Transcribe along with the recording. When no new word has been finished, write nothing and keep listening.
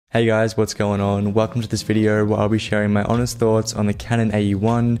Hey guys, what's going on? Welcome to this video where I'll be sharing my honest thoughts on the Canon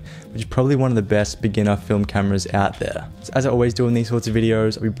AE-1, which is probably one of the best beginner film cameras out there. So as I always do in these sorts of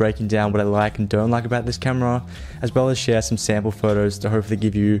videos, I'll be breaking down what I like and don't like about this camera, as well as share some sample photos to hopefully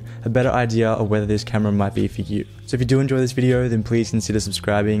give you a better idea of whether this camera might be for you. So if you do enjoy this video, then please consider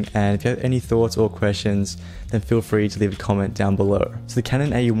subscribing, and if you have any thoughts or questions, then feel free to leave a comment down below. So the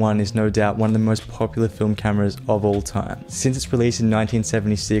Canon AE-1 is no doubt one of the most popular film cameras of all time. Since its release in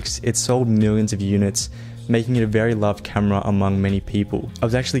 1976, it sold millions of units, making it a very loved camera among many people. I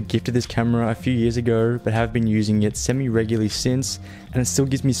was actually gifted this camera a few years ago, but have been using it semi-regularly since, and it still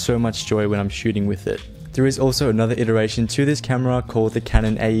gives me so much joy when I'm shooting with it. There is also another iteration to this camera called the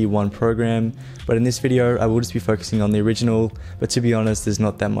Canon AE-1 program, but in this video I will just be focusing on the original, but to be honest there's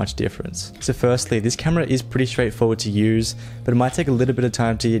not that much difference. So firstly, this camera is pretty straightforward to use, but it might take a little bit of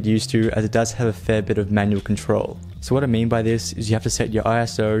time to get used to as it does have a fair bit of manual control. So what I mean by this is you have to set your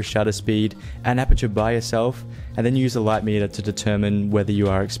ISO, shutter speed, and aperture by yourself, and then use a light meter to determine whether you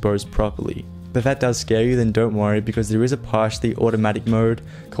are exposed properly. But if that does scare you, then don't worry, because there is a partially automatic mode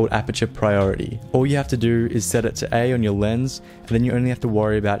called aperture priority. All you have to do is set it to A on your lens, and then you only have to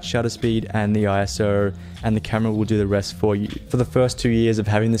worry about shutter speed and the ISO, and the camera will do the rest for you. For the first 2 years of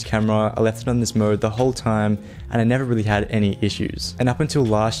having this camera, I left it on this mode the whole time, and I never really had any issues. And up until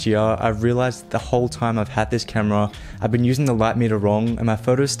last year, I've realized the whole time I've had this camera, I've been using the light meter wrong, and my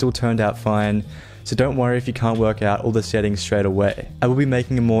photos still turned out fine. So don't worry if you can't work out all the settings straight away. I will be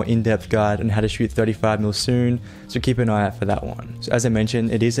making a more in-depth guide on how to shoot 35mm soon, so keep an eye out for that one. So as I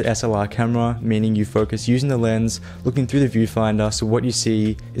mentioned, it is an SLR camera, meaning you focus using the lens, looking through the viewfinder, so what you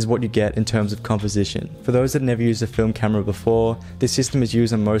see is what you get in terms of composition. For those that never used a film camera before, this system is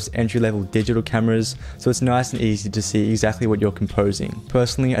used on most entry-level digital cameras, so it's nice and easy to see exactly what you're composing.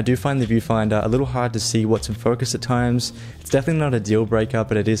 Personally, I do find the viewfinder a little hard to see what's in focus at times. It's definitely not a deal breaker,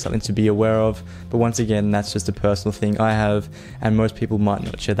 but it is something to be aware of. But once again, that's just a personal thing I have, and most people might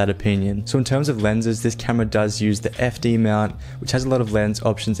not share that opinion. So in terms of lenses, this camera does use the FD mount, which has a lot of lens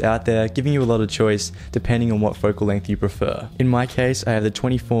options out there, giving you a lot of choice depending on what focal length you prefer. In my case, I have the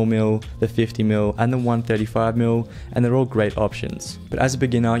 24mm, the 50mm, and the 135mm, and they're all great options. But as a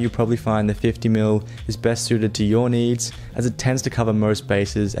beginner, you'll probably find the 50mm is best suited to your needs, as it tends to cover most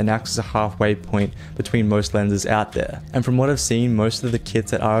bases and acts as a halfway point between most lenses out there. And from what I've seen, most of the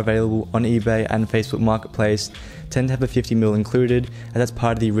kits that are available on eBay and Facebook Marketplace tend to have a 50mm included, as that's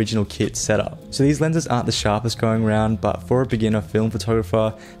part of the original kit setup. So these lenses aren't the sharpest going around, but for a beginner film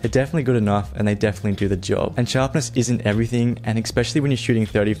photographer, they're definitely good enough and they definitely do the job. And sharpness isn't everything, and especially when you're shooting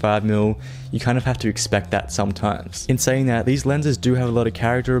 35mm, you kind of have to expect that sometimes. In saying that, these lenses do have a lot of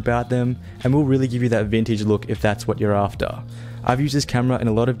character about them and will really give you that vintage look if that's what you're after. I've used this camera in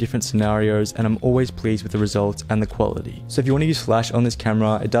a lot of different scenarios, and I'm always pleased with the results and the quality. So if you want to use flash on this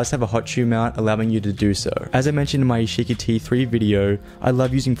camera, it does have a hot shoe mount allowing you to do so. As I mentioned in my Yashica T3 video, I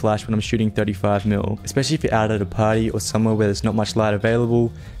love using flash when I'm shooting 35mm, especially if you're out at a party or somewhere where there's not much light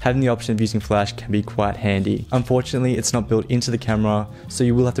available. Having the option of using flash can be quite handy. Unfortunately, it's not built into the camera, so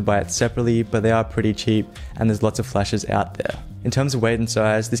you will have to buy it separately, but they are pretty cheap and there's lots of flashes out there. In terms of weight and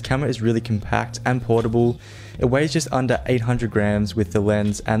size, this camera is really compact and portable. It weighs just under 800 grams with the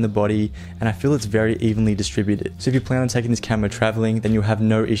lens and the body, and I feel it's very evenly distributed. So if you plan on taking this camera traveling, then you'll have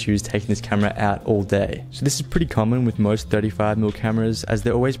no issues taking this camera out all day. So this is pretty common with most 35mm cameras, as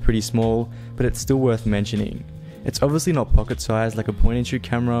they're always pretty small, but it's still worth mentioning. It's obviously not pocket sized like a point and shoot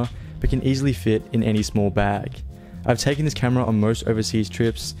camera, but can easily fit in any small bag. I've taken this camera on most overseas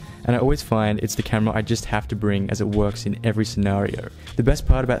trips, and I always find it's the camera I just have to bring, as it works in every scenario. The best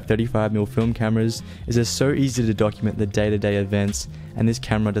part about 35mm film cameras is they're so easy to document the day-to-day events, and this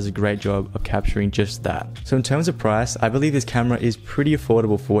camera does a great job of capturing just that. So in terms of price, I believe this camera is pretty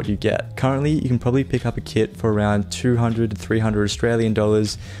affordable for what you get. Currently, you can probably pick up a kit for around 200 to 300 Australian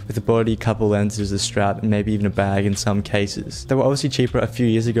dollars with a body, couple lenses, a strap, and maybe even a bag in some cases. They were obviously cheaper a few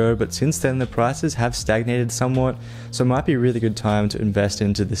years ago, but since then the prices have stagnated somewhat, so it might be a really good time to invest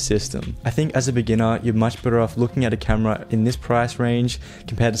into the system. I think as a beginner, you're much better off looking at a camera in this price range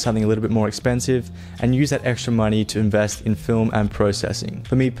compared to something a little bit more expensive, and use that extra money to invest in film and processing.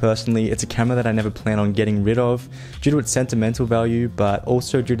 For me personally, it's a camera that I never plan on getting rid of due to its sentimental value, but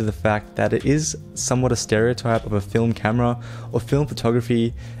also due to the fact that it is somewhat a stereotype of a film camera or film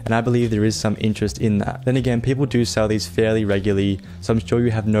photography, and I believe there is some interest in that. Then again, people do sell these fairly regularly, so I'm sure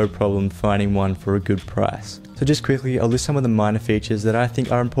you have no problem finding one for a good price. So So just quickly, I'll list some of the minor features that I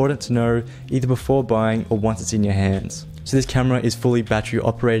think are important to know either before buying or once it's in your hands. So this camera is fully battery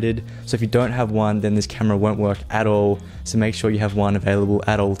operated, so if you don't have one, then this camera won't work at all, so make sure you have one available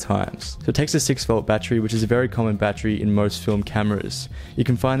at all times. So it takes a 6-volt battery, which is a very common battery in most film cameras. You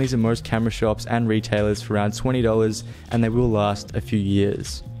can find these in most camera shops and retailers for around $20, and they will last a few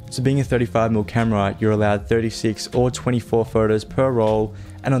years. So being a 35mm camera, you're allowed 36 or 24 photos per roll,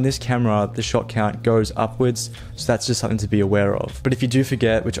 and on this camera, the shot count goes upwards, so that's just something to be aware of. But if you do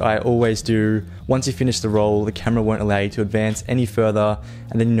forget, which I always do, once you finish the roll, the camera won't allow you to advance any further,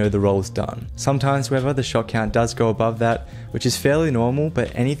 and then you know the roll is done. Sometimes, however, the shot count does go above that, which is fairly normal,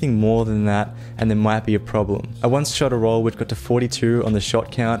 but anything more than that, and there might be a problem. I once shot a roll which got to 42 on the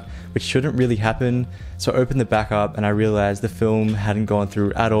shot count, which shouldn't really happen, so I opened the back up and I realized the film hadn't gone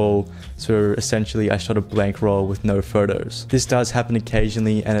through at all, so essentially I shot a blank roll with no photos. This does happen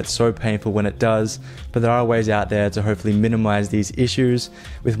occasionally, and it's so painful when it does, but there are ways out there to hopefully minimize these issues,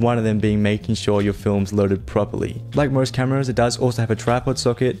 with one of them being making sure your film's loaded properly. Like most cameras, it does also have a tripod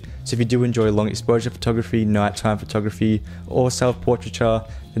socket, so if you do enjoy long exposure photography, nighttime photography, or self-portraiture,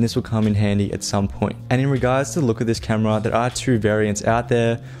 then this will come in handy at some point. And in regards to the look of this camera, there are two variants out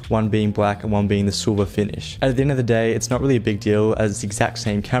there, one being black and one being the silver finish. At the end of the day, it's not really a big deal as it's the exact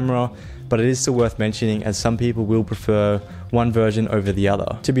same camera, but it is still worth mentioning as some people will prefer one version over the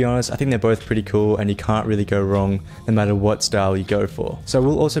other. To be honest, I think they're both pretty cool and you can't really go wrong no matter what style you go for. So I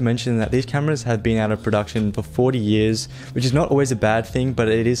will also mention that these cameras have been out of production for 40 years, which is not always a bad thing, but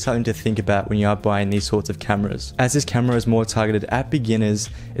it is something to think about when you are buying these sorts of cameras. As this camera is more targeted at beginners,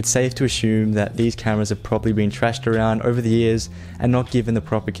 it's safe to assume that these cameras have probably been trashed around over the years and not given the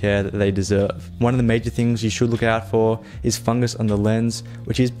proper care that they deserve. One of the major things you should look out for is fungus on the lens,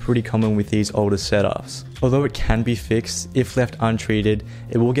 which is pretty common with these older setups. Although it can be fixed, if left untreated,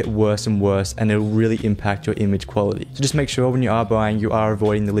 it will get worse and worse and it will really impact your image quality. So just make sure when you are buying, you are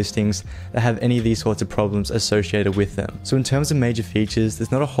avoiding the listings that have any of these sorts of problems associated with them. So in terms of major features,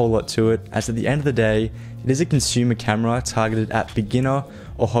 there's not a whole lot to it, as at the end of the day, it is a consumer camera targeted at beginner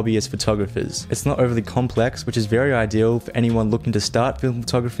or hobbyist photographers. It's not overly complex, which is very ideal for anyone looking to start film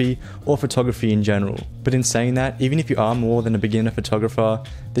photography or photography in general. But in saying that, even if you are more than a beginner photographer,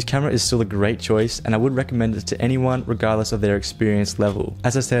 this camera is still a great choice and I would recommend it to anyone regardless of their experience level.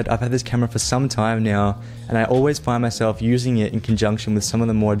 As I said, I've had this camera for some time now and I always find myself using it in conjunction with some of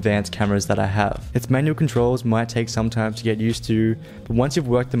the more advanced cameras that I have. Its manual controls might take some time to get used to, but once you've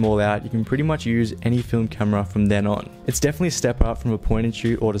worked them all out, you can pretty much use any film camera from then on. It's definitely a step up from a point and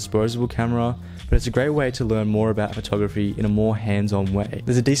shoot or disposable camera, but it's a great way to learn more about photography in a more hands-on way.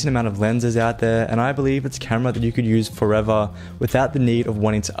 There's a decent amount of lenses out there and I believe it's a camera that you could use forever without the need of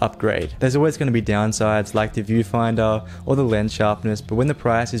wanting to upgrade. There's always going to be downsides like the viewfinder or the lens sharpness, but when the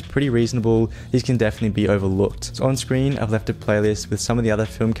price is pretty reasonable, these can definitely be overlooked. So on screen, I've left a playlist with some of the other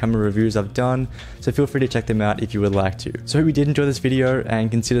film camera reviews I've done, so feel free to check them out if you would like to. So I hope you did enjoy this video and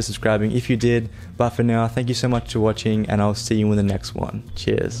consider subscribing if you did, but for now, thank you so much for watching and I'll see you in the next one.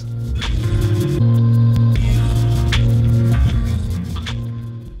 Cheers.